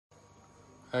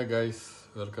Hi guys,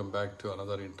 welcome back to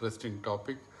another interesting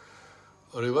topic.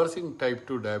 Reversing type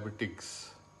 2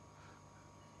 diabetics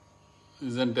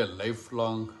isn't a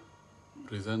lifelong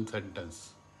prison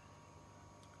sentence.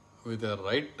 With the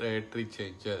right dietary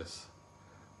changes,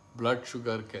 blood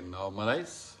sugar can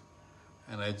normalize,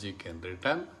 energy can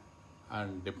return,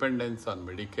 and dependence on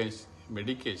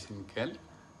medication can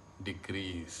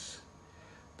decrease.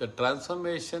 The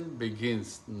transformation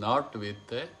begins not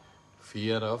with a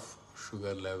fear of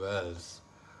sugar levels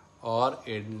or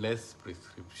endless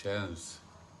prescriptions,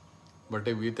 but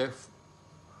with a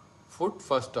food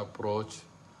first approach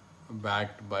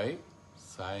backed by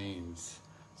science.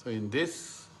 So, in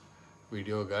this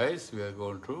video, guys, we are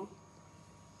going to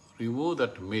remove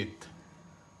that myth,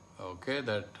 okay,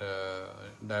 that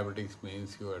diabetics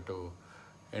means you have to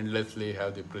endlessly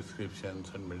have the prescriptions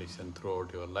and medicine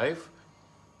throughout your life.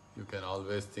 You can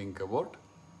always think about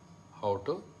how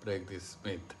to break this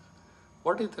myth.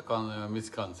 What is the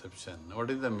misconception? What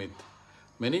is the myth?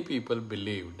 Many people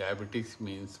believe diabetes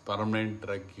means permanent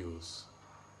drug use.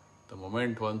 The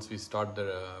moment once we start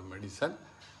the medicine,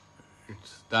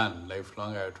 it's done.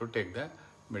 Lifelong I have to take the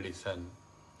medicine.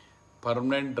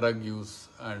 Permanent drug use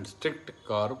and strict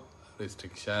carb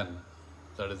restriction.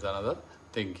 That is another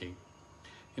thinking.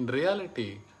 In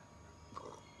reality,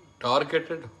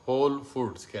 targeted whole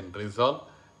foods can resolve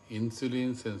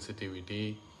insulin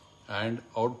sensitivity and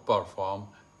outperform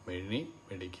many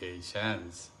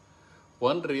medications.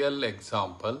 One real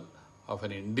example of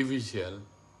an individual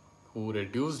who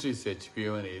reduced his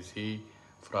HbA1c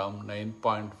from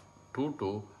 9.2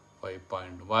 to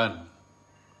 5.1,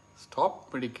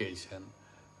 stopped medication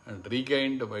and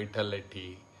regained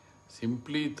vitality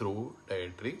simply through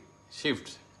dietary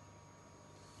shifts.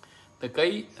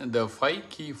 The five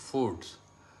key foods.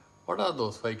 What are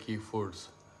those five key foods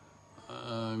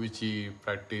which he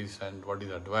practiced and what is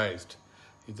advised?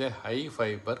 Is a high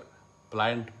fiber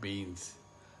plant beans,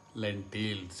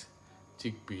 lentils,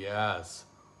 chickpeas,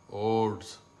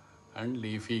 oats, and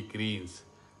leafy greens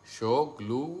show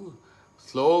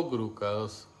slow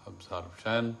glucose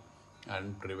absorption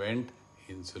and prevent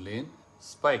insulin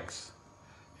spikes.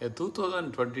 A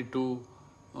 2022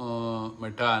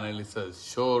 meta-analysis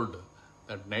showed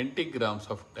that 90 grams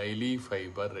of daily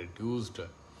fiber reduced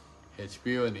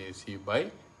HbA1c by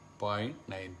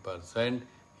 0.9%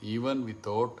 even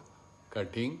without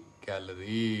cutting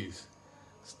calories.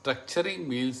 Structuring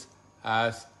meals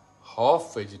as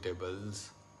half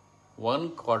vegetables,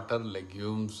 1/4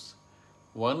 legumes,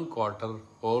 1/4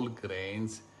 whole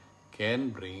grains can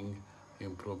bring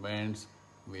improvements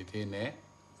within a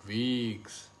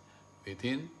weeks.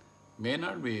 Within may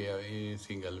not be a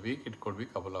single week, it could be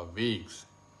couple of weeks.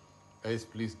 Guys,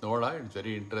 please note that it's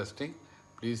very interesting.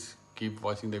 Please keep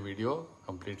watching the video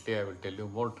completely. I will tell you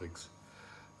more tricks.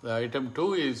 The item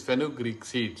 2 is fenugreek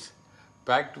seeds,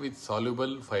 packed with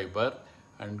soluble fiber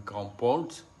and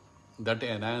compounds that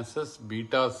enhances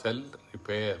beta cell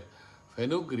repair.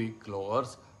 Fenugreek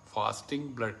lowers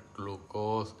fasting blood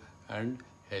glucose and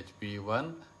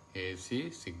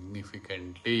HbA1c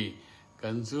significantly.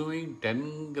 Consuming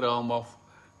 10 gram of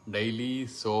daily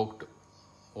soaked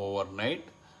overnight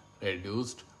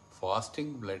reduced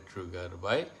fasting blood sugar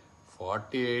by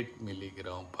 48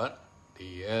 milligram per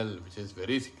dl, which is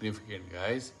very significant,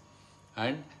 guys,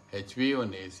 and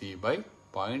HbA1c by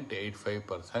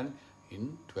 0.85%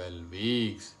 in 12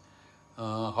 weeks.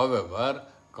 However,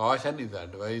 caution is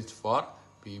advised for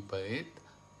people with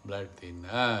blood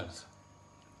thinners.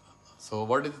 So,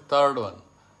 what is the third one?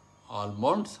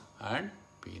 Almonds and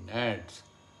peanuts.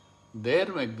 Their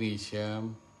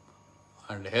magnesium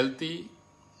and healthy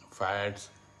fats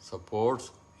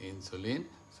supports insulin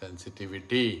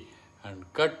sensitivity and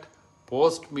cut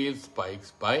post-meal spikes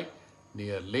by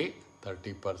nearly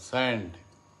 30%.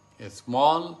 A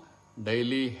small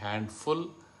daily handful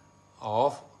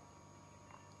of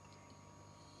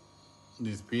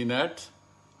these peanuts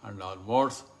and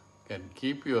almonds can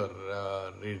keep your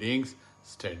readings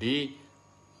steady.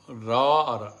 Raw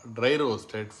or dry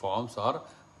roasted forms are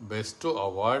best to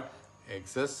avoid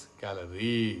excess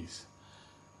calories.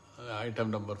 Item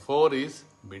number 4 is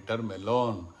bitter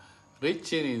melon.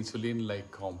 Rich in insulin-like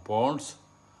compounds,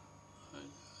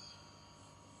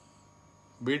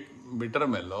 bitter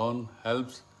melon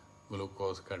helps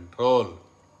glucose control.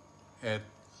 A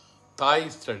Thai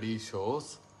study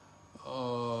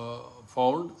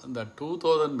found that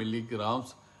 2000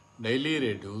 milligrams daily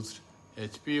reduced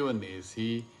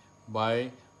HbA1c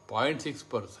by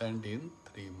 0.6% in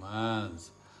 3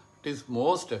 months. It is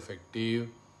most effective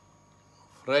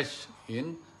fresh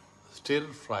in stir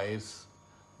fries,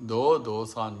 though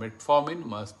those on metformin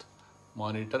must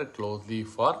monitor closely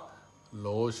for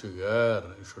low sugar.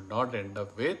 You should not end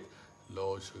up with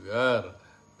low sugar.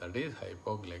 That is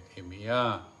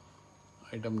hypoglycemia.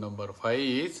 Item number 5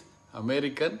 is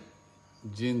American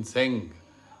ginseng.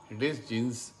 It is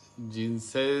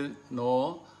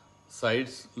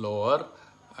ginsenosides lower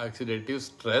oxidative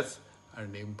stress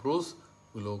and improves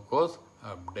glucose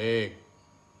uptake.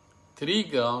 3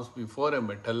 grams before a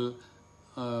meal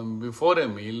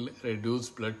reduce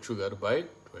blood sugar by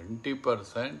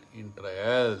 20% in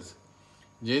trials.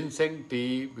 Ginseng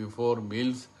tea before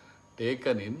meals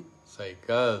taken in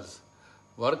cycles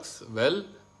works well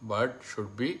but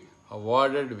should be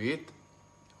avoided with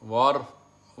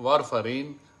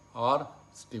warfarin or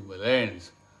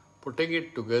stimulants. Putting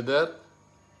it together,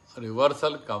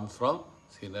 reversal comes from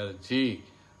synergy,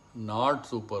 not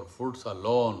superfoods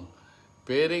alone.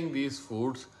 Pairing these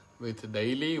foods with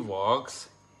daily walks,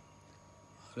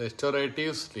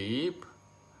 restorative sleep,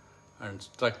 and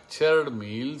structured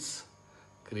meals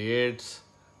creates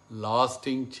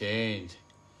lasting change.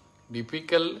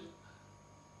 Typical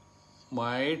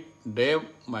day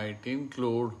might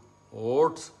include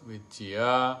oats with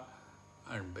chia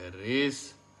and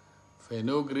berries,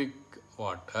 fenugreek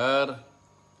water,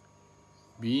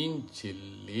 bean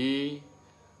chili,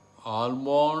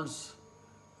 almonds,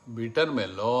 bitter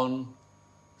melon,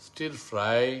 stir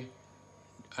fry,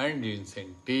 and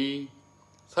ginseng tea.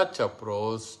 Such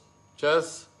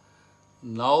approaches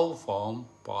now form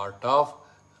part of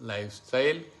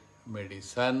lifestyle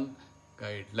medicine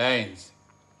guidelines,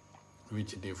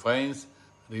 which defines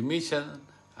remission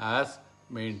as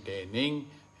maintaining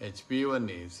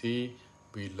HbA1c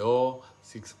below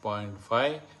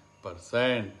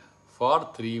 6.5% for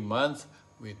 3 months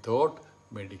without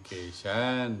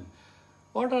medication.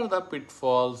 What are the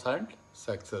pitfalls and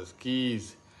success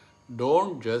keys?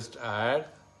 Don't just add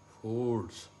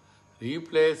foods.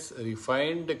 Replace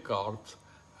refined carbs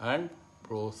and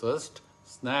processed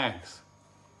snacks.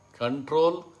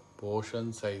 Control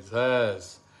portion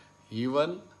sizes,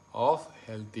 even of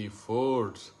healthy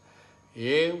foods.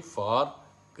 Aim for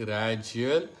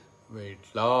gradual weight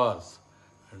loss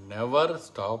and never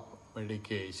stop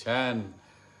medication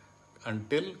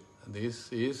until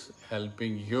this is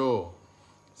helping you.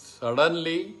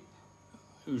 Suddenly,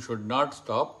 you should not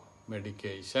stop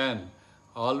medication.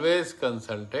 Always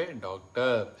consult a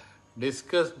doctor.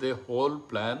 Discuss the whole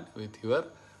plan with your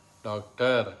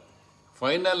doctor.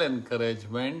 Final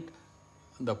encouragement: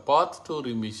 the path to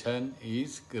remission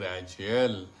is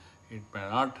gradual. It may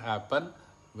not happen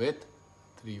with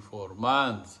 3-4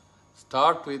 months.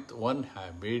 Start with one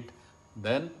habit,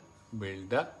 then build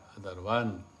the other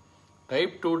one.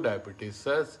 Type 2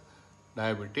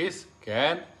 diabetes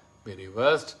can be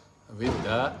reversed with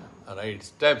the right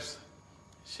steps.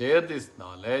 Share this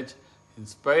knowledge,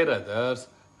 inspire others,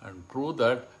 and prove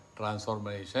that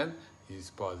transformation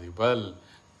is possible.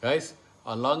 Guys,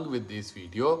 along with this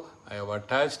video, I have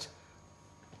attached.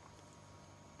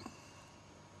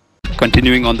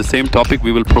 Continuing on the same topic,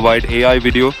 we will provide AI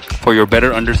video for your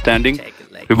better understanding.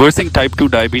 Reversing type 2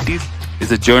 diabetes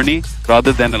is a journey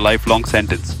rather than a lifelong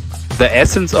sentence. The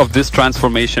essence of this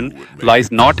transformation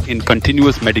lies not in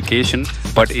continuous medication,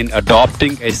 but in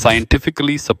adopting a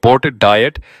scientifically supported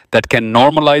diet that can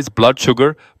normalize blood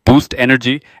sugar, boost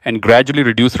energy, and gradually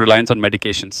reduce reliance on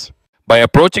medications. By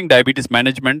approaching diabetes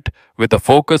management with a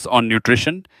focus on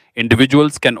nutrition,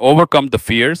 individuals can overcome the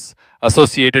fears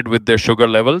associated with their sugar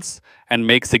levels and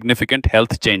make significant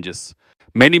health changes.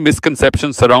 Many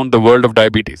misconceptions surround the world of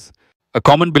diabetes. A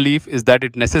common belief is that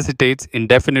it necessitates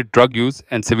indefinite drug use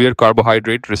and severe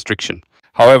carbohydrate restriction.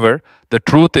 However, the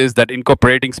truth is that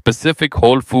incorporating specific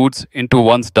whole foods into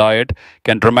one's diet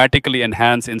can dramatically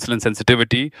enhance insulin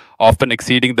sensitivity, often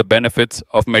exceeding the benefits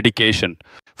of medication.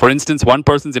 For instance, one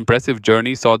person's impressive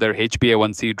journey saw their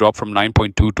HbA1c drop from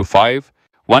 9.2 to 5,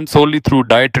 one solely through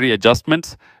dietary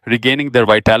adjustments, regaining their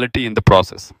vitality in the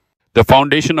process. The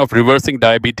foundation of reversing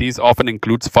diabetes often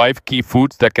includes 5 key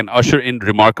foods that can usher in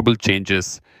remarkable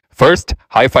changes. First,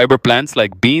 high fiber plants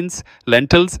like beans,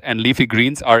 lentils, and leafy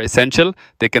greens are essential.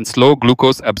 They can slow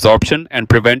glucose absorption and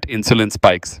prevent insulin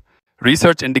spikes.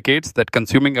 Research indicates that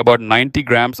consuming about 90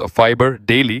 grams of fiber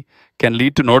daily can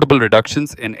lead to notable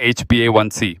reductions in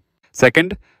HbA1c.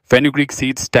 Second, fenugreek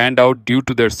seeds stand out due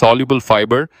to their soluble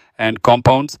fiber and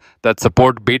compounds that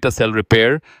support beta cell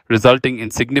repair, resulting in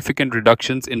significant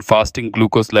reductions in fasting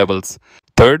glucose levels.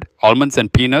 Third, almonds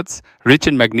and peanuts, rich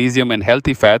in magnesium and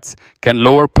healthy fats, can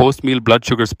lower post-meal blood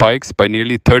sugar spikes by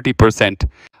nearly 30%.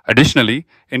 Additionally,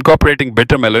 incorporating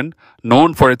bitter melon,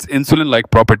 known for its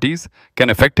insulin-like properties, can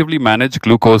effectively manage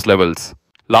glucose levels.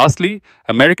 Lastly,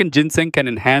 American ginseng can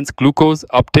enhance glucose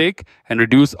uptake and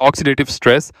reduce oxidative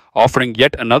stress, offering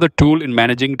yet another tool in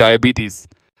managing diabetes.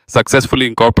 Successfully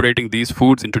incorporating these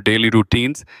foods into daily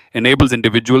routines enables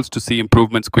individuals to see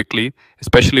improvements quickly,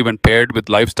 especially when paired with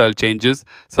lifestyle changes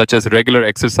such as regular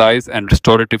exercise and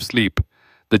restorative sleep.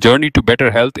 The journey to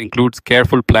better health includes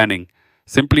careful planning.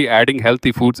 Simply adding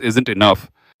healthy foods isn't enough.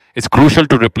 It's crucial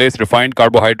to replace refined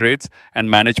carbohydrates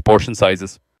and manage portion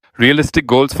sizes. Realistic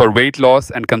goals for weight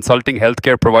loss and consulting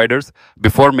healthcare providers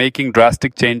before making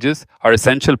drastic changes are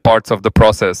essential parts of the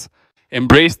process.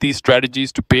 Embrace these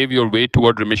strategies to pave your way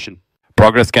toward remission.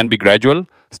 Progress can be gradual.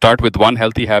 Start with one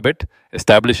healthy habit,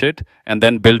 establish it, and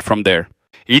then build from there.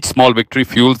 Each small victory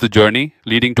fuels the journey,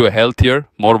 leading to a healthier,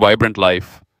 more vibrant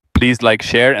life. Please like,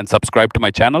 share, and subscribe to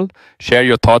my channel. Share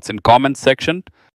your thoughts in comments section.